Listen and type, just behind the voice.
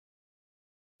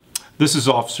This is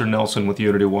Officer Nelson with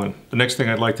Unity 1. The next thing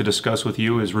I'd like to discuss with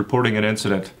you is reporting an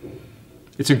incident.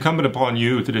 It's incumbent upon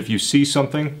you that if you see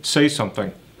something, say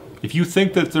something. If you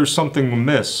think that there's something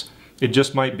amiss, it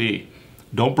just might be.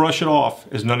 Don't brush it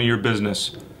off as none of your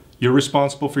business. You're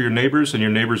responsible for your neighbors and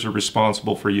your neighbors are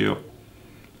responsible for you.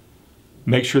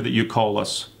 Make sure that you call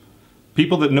us.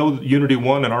 People that know Unity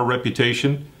 1 and our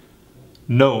reputation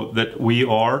know that we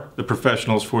are the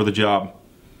professionals for the job.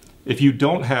 If you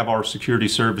don't have our security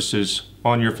services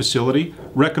on your facility,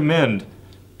 recommend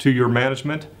to your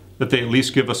management that they at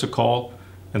least give us a call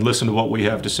and listen to what we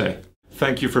have to say.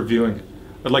 Thank you for viewing.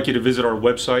 I'd like you to visit our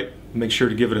website. Make sure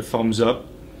to give it a thumbs up.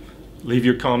 Leave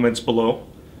your comments below.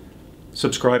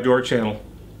 Subscribe to our channel,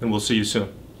 and we'll see you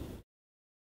soon.